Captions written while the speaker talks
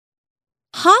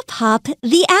Hop Hop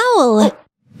the Owl.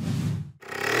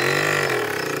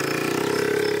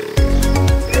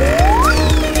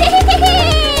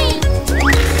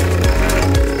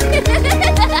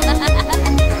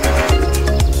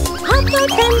 Hop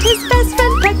Hop and his best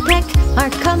friend Peck Peck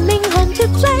are coming home to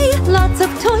play. Lots of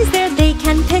toys there they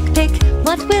can pick.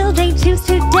 What will they choose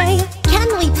today? Can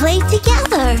we play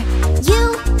together?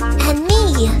 You and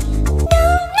me. No,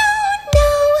 no, no.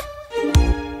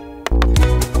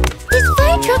 This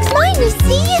fire truck's mine, you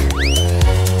see?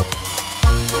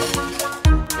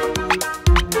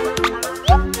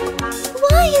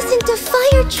 Why isn't the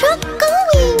fire truck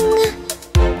going?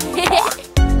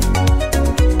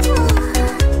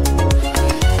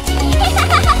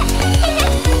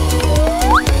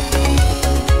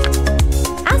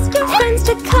 Ask your friends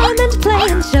to come and play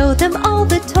and show them all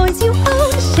the toys you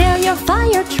own. Share your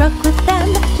fire truck with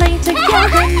them. Play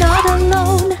together, not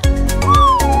alone.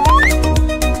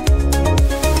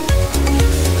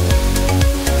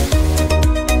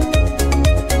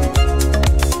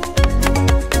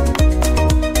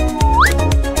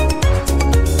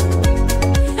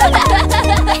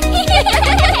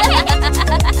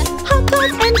 Hop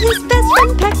Hop and his best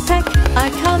friend Peck Peck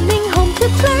are coming home to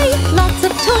play. Lots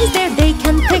of toys there they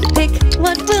can pick.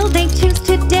 What will they choose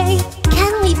today?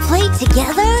 Can we play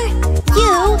together?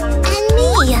 You and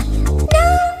me. No,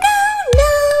 no,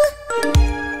 no.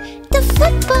 The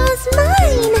football's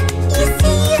mine, you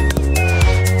see?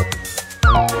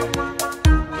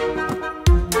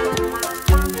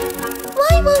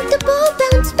 Why won't the ball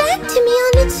bounce back to me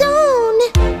on its own?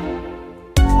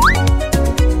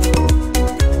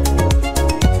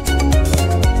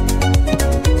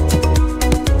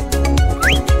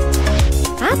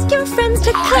 Ask your friends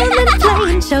to come and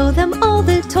play and show them all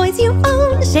the toys you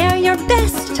own. Share your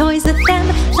best toys with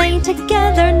them. Play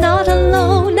together, not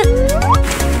alone.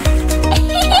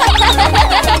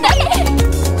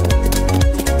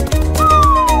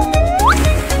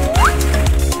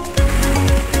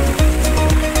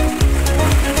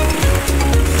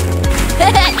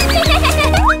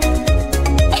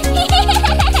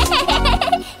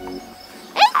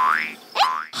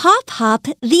 Hop Hop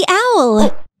the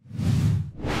Owl.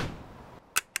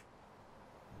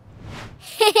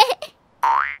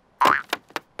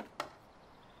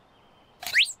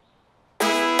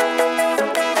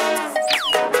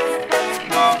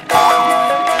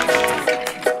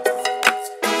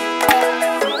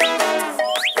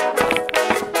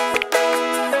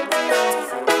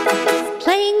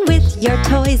 Playing with your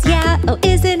toys, yeah, oh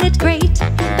isn't it great?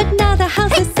 But now the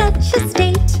house is such a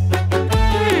state.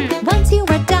 Once you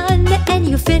are done and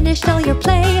you finished all your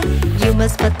play, you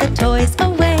must put the toys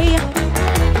away.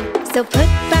 So put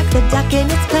back the duck in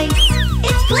its place.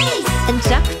 Its place! And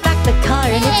chuck back the car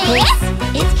in its case.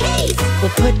 Its case!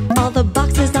 We'll put all the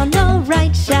boxes on the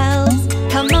right shelves.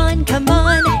 Come on,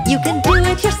 you can do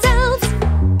it yourselves.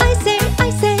 I say,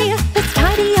 let's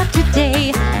tidy up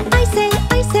today. I say,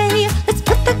 let's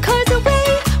put the cars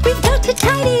away. We've got to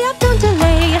tidy up, don't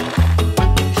delay.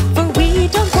 For we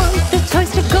don't want the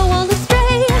toys to go all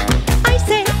astray. I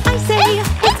say,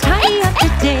 let's tidy up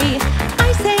today.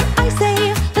 I say,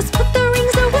 let's put the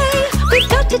rings away. We've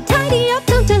got to tidy up,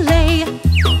 don't delay.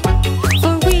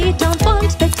 For we don't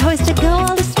want the toys to go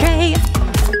all astray.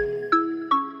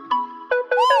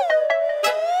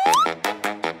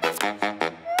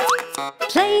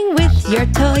 Playing with your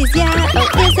toys, yeah, oh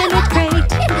isn't it great?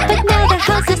 But now the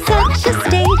house is such a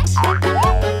state.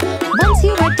 Once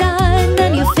you are done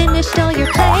and you finished all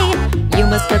your play, you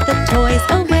must put the toys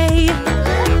away.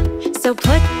 So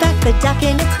put back the duck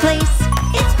in its place.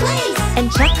 Its place!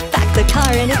 And chuck back the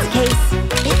car in its case.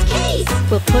 Its case!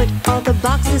 We'll put all the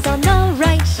boxes on the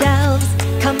right shelves.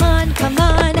 Come on,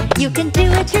 you can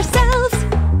do it yourselves.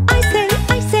 I say,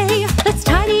 let's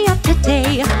tidy up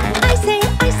today. I say,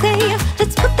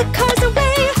 let's put the cars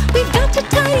away. We've got to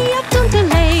tidy up, don't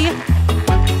delay.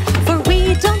 For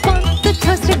we don't want the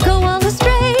toys to go all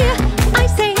astray. I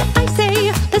say,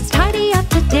 let's tidy up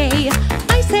today.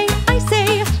 I say,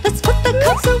 let's put the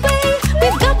cups away.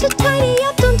 We've got to tidy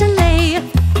up, don't delay.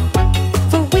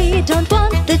 For we don't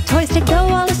want the toys to go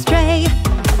all astray.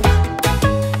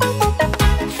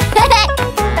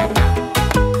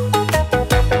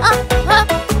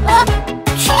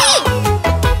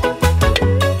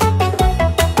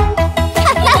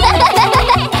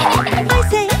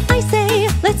 I say,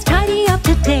 let's tidy up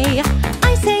today.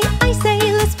 I say,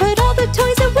 let's put all the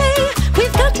toys away.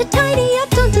 We've got to tidy up,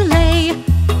 don't delay.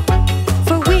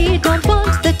 For we don't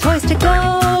want the toys to go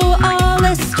all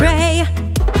astray.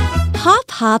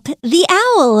 Hop Hop the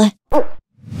Owl.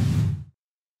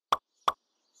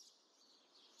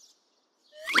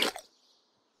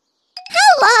 How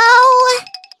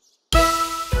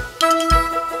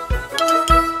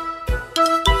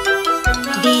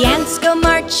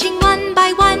marching one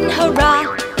by one, hurrah,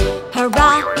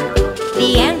 hurrah.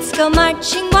 The ants go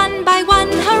marching one by one,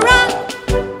 hurrah,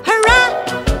 hurrah.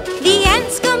 The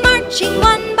ants go marching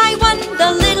one by one.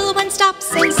 The little one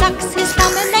stops and sucks his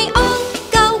thumb, and they all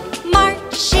go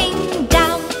marching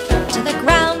down to the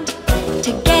ground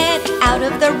to get out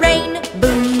of the rain.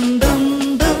 Boom,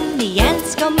 boom, boom. The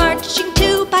ants go marching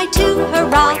two by two,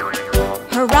 hurrah,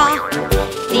 hurrah.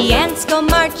 The ants go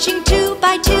marching two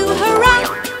by two, hurrah,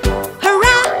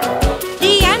 hurrah.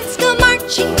 The ants go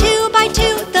marching two by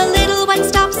two. The little one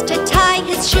stops to tie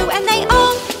his shoe, and they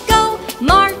all go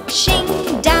marching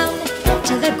down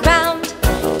to the ground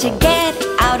to get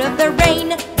out of the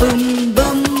rain. Boom,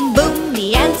 boom, boom.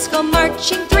 The ants go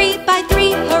marching three by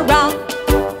three, hurrah,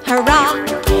 hurrah.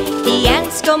 The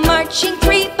ants go marching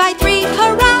three by three,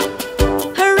 hurrah,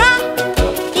 hurrah.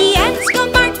 The ants go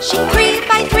marching three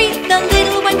by three. The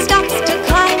little one stops to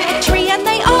climb a tree, and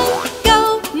they all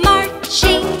go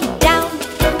marching down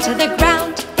to the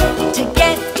ground to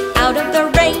get out of the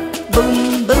rain.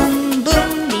 Boom, boom,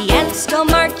 boom. The ants go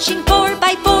marching four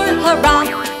by four, hurrah,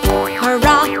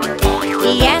 hurrah.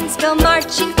 The ants go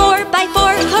marching four by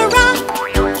four, hurrah,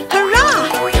 hurrah.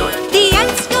 The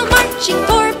ants go marching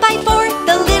four by four.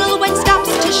 The little one stops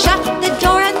to shut the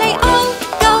door, and they all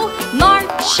go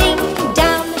marching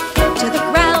down to the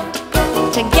ground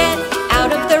to get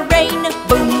out of the rain.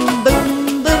 Boom,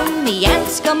 boom, boom. The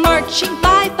ants go marching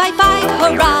five by five,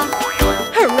 hurrah,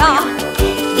 hurrah.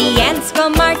 The ants go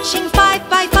marching five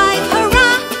by five,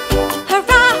 hurrah,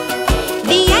 hurrah.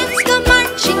 The ants go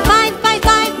marching five by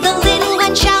five. The little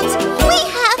one shouts, We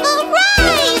have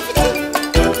arrived!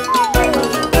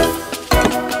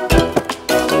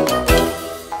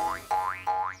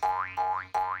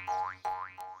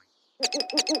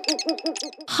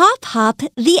 Hop Hop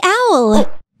the owl.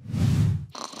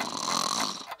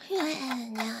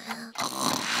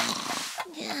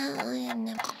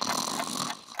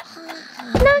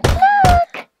 Knock,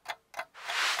 knock!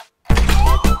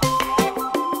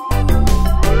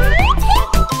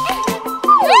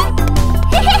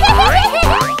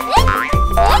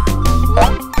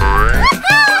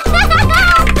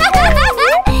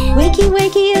 Wakey,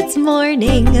 wakey, it's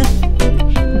morning.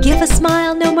 Give a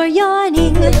smile, no more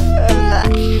yawning.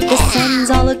 The sun's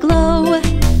all aglow.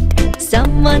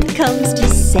 Someone comes to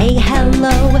say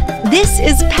hello. This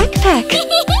is Peck Peck.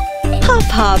 Hop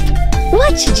Hop,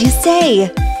 what should you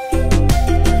say?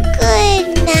 Good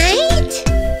night?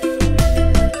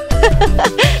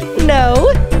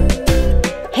 No.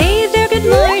 Hey there, good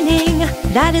morning.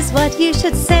 That is what you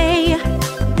should say.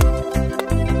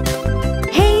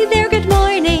 Hey there, good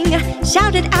morning.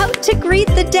 Shout it out to greet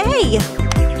the day.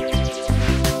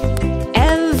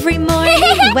 Every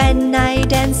morning when I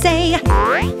dance, say,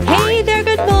 hey there,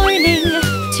 good morning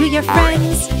to your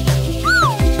friends.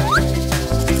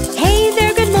 Hey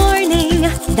there, good morning.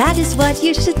 That is what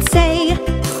you should say.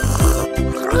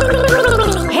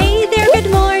 Hey there, good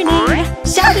morning.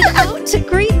 Shout it out to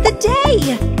greet the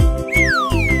day.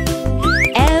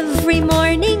 Every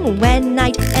morning when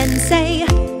I and say,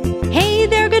 hey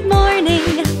there, good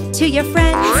morning to your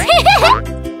friends.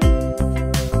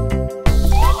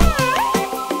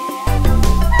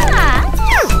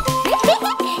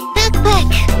 Peck, Peck!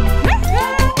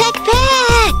 Peck,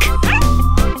 Peck!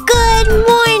 Good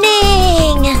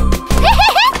morning!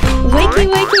 Wakey,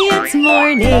 wakey, it's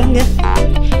morning.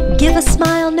 Give a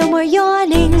smile, no more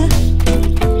yawning.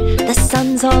 The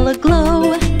sun's all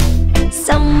aglow.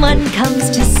 Someone comes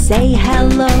to say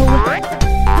hello.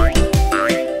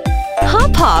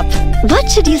 Hop Hop, what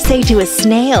should you say to a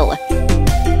snail?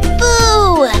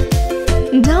 Boo!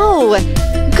 No,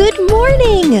 good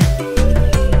morning.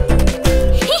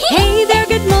 Hey there,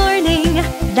 good morning.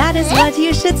 That is what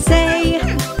you should say.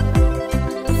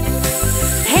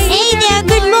 Hey there,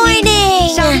 good morning!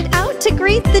 Shout it out to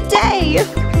greet the day.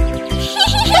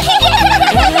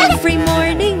 Every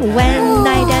morning when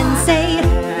I dance, say,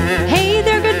 hey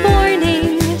there, good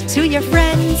morning to your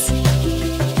friends.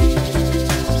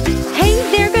 Hey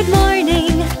there, good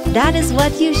morning. That is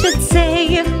what you should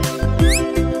say.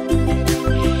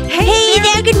 Hey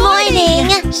there, good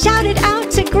morning! Shout it out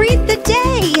to greet the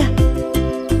day.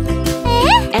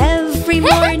 Every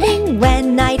morning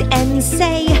when night ends,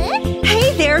 say,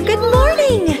 hey there, good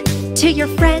morning to your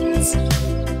friends.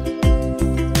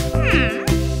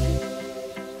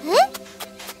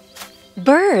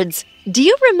 Birds, do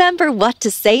you remember what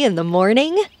to say in the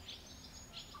morning?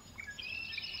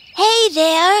 Hey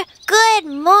there, good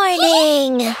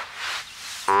morning!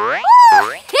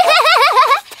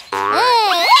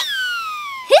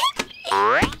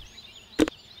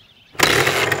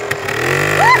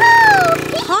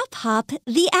 Hop Hop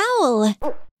the owl.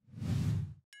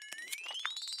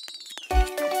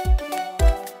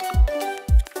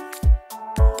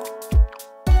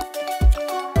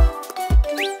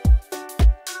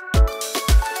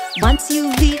 Once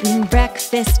you've eaten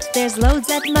breakfast, there's loads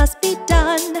that must be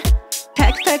done.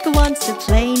 Peck Peck wants to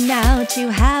play now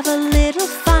to have a little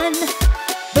fun.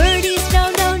 Birdies,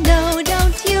 no, no, no,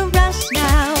 don't you rush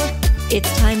now.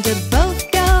 It's time to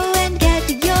both go and get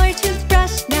your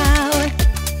toothbrush now.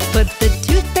 Put the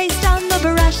toothpaste on the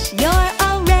brush, you're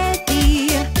all ready.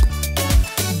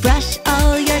 Brush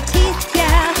all your teeth,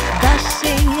 yeah,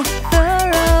 brushing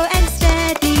thorough and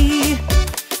steady.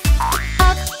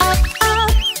 Up, up,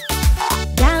 up,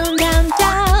 down, down,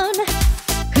 down.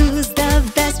 Who's the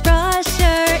best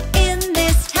brusher in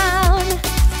this town?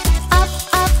 Up,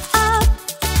 up, up,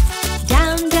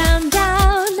 down, down,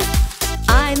 down.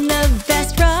 I'm the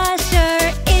best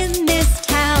brusher in this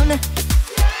town.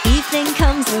 Evening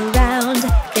comes around,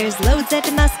 there's loads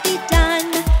that must be done.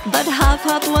 But Hop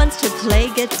Hop wants to play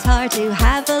guitar to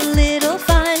have a little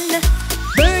fun.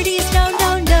 Birdies, no,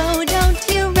 no, no, don't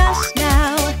you rush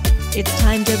now. It's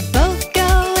time to both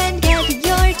go and get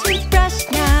your toothbrush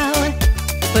now.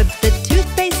 Put the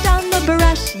toothpaste on the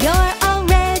brush, you're all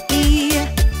ready.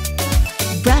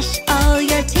 Brush all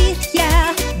your teeth,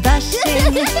 yeah,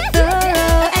 brushing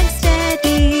thorough and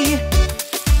steady.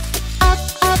 Up,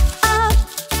 up, up,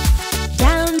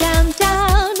 down, down,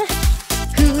 down.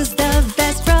 Who's the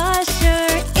best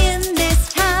brusher in this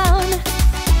town?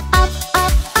 Up,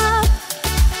 up, up,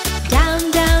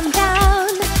 down, down, down.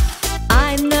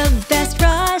 I'm the best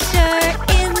brusher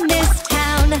in this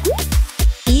town.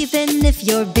 Even if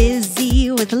you're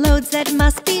busy with loads that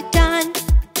must be done,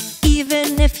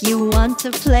 even if you want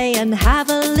to play and have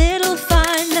a little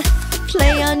fun,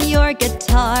 play on your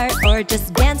guitar or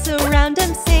just dance around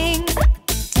and sing.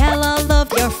 Tell all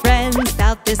of your friends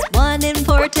about this one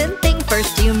important thing.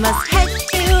 First you must head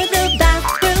to the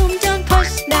bathroom, don't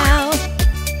push now.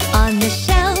 On the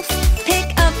shelf, pick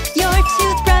up your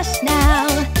toothbrush now.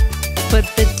 Put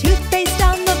the toothpaste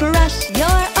on the brush,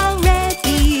 you're all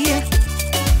ready.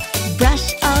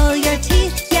 Brush all your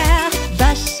teeth, yeah,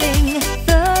 brushing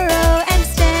thorough and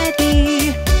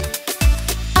steady.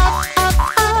 Up, up,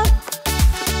 up,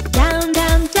 down,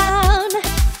 down, down.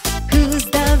 Who's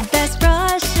the best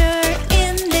brusher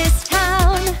in this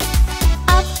town?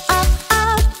 Up, up,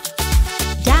 up,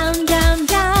 down, down,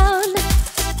 down.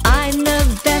 I'm the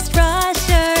best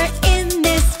brusher in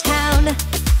this town.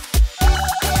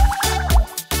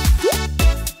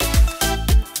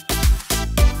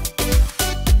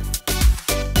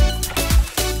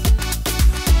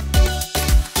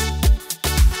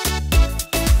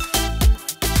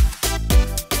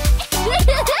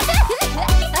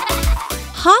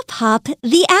 Hop Hop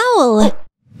the Owl.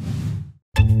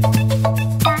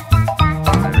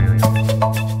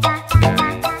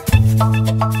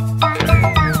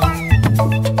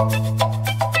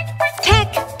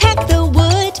 Peck, peck the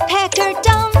woodpecker,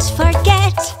 don't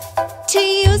forget to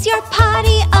use your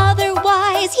potty,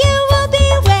 otherwise you will be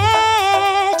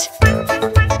wet.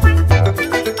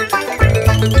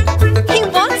 He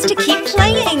wants to keep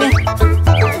playing.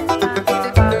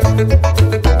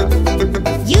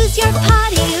 Use your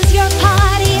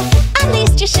potty, at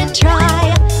least you should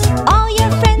try. All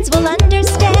your friends will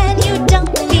understand you,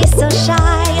 don't be so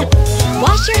shy.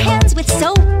 Wash your hands with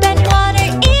soap and water,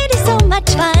 it is so much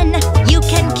fun. You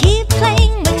can keep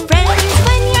playing with friends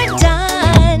when you're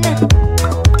done.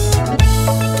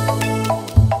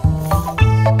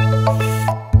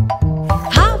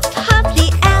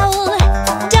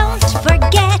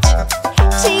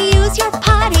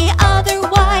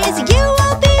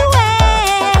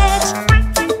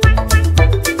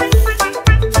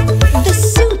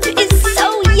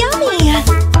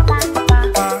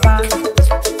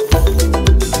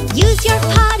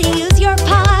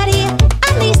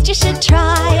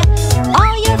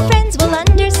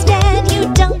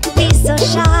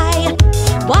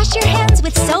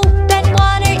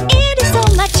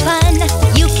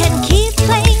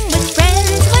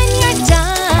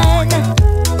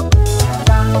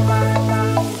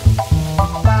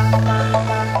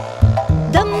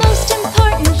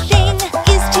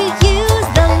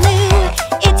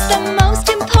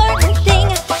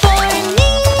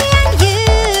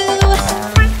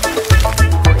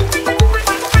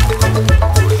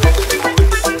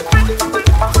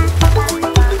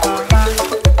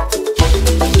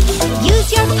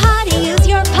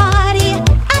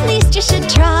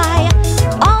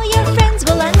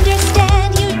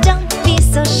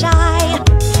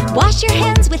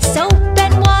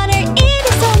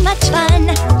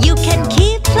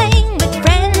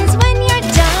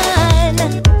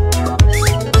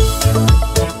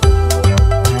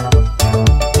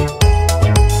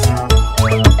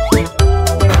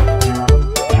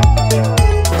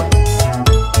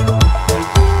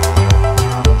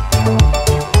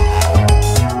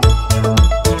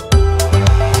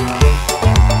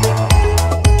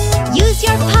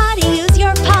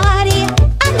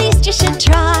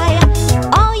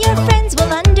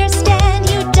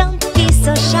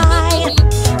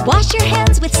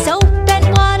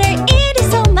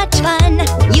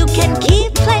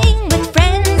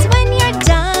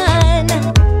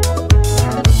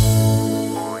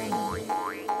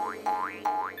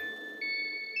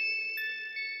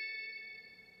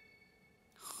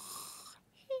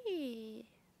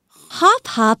 Hop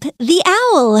Hop the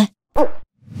Owl.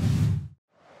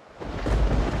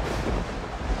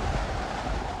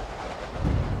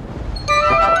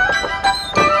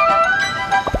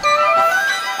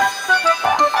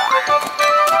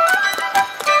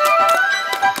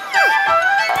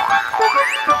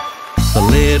 The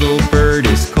little bird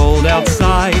is cold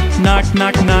outside. Knock,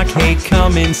 knock, knock, hey,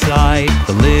 come inside.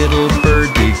 The little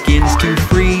bird begins to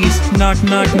freeze. Knock,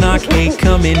 knock, knock, hey,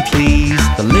 come in please.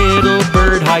 The little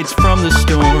bird hides from the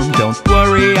storm. Don't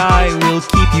worry, I will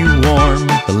keep you warm.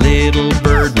 The little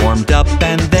bird warmed up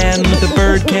and then the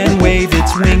bird can wave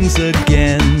its wings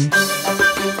again.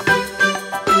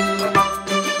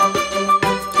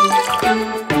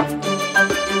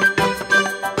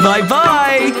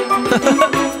 Bye-bye!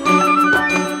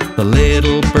 The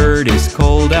little bird is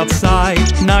cold outside.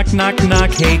 Knock, knock,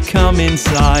 knock, hey, come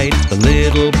inside. The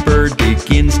little bird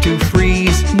begins to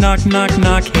freeze. Knock, knock,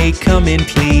 knock, hey, come in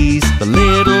please. The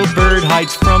little bird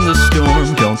hides from the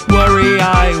storm. Don't worry,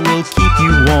 I will keep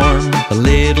you warm. The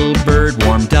little bird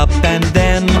warmed up and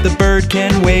then the bird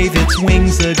can wave its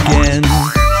wings again.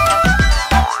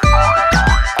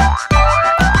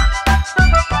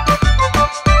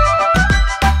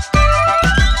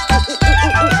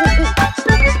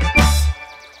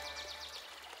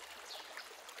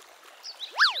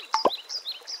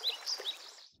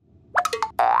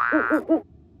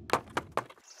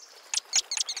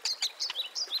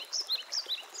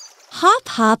 Hop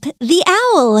Hop the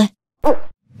Owl.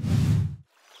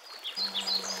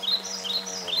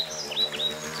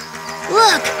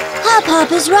 Look! Hop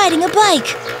Hop is riding a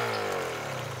bike.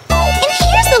 And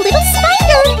here's the little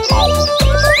spider!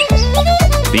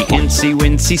 The Incy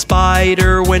Wincy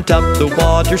Spider went up the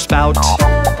water spout.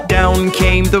 Down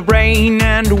came the rain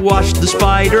and washed the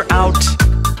spider out.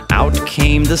 Out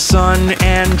came the sun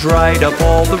and dried up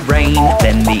all the rain.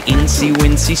 Then the Incy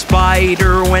Wincy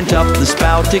Spider went up the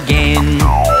spout again.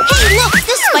 Hey, look!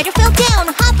 The spider fell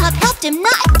down. Hop Hop helped him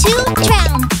not to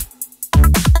drown.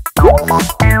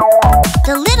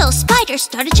 The little spider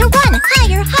started to run.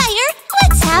 Higher, higher,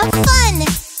 let's have fun!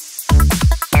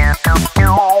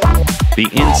 The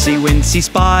Incy Wincy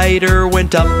Spider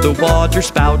went up the water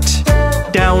spout.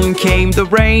 Down came the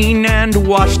rain and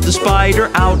washed the spider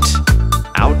out.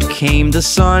 Out came the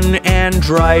sun and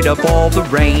dried up all the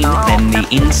rain. Then the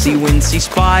Incy Wincy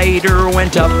Spider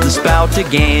went up the spout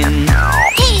again.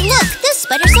 Hey, look! The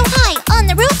spider's so high, on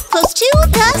the roof, close to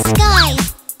the sky.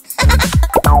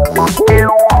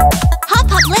 Hop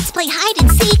Hop, let's play hide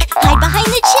and seek.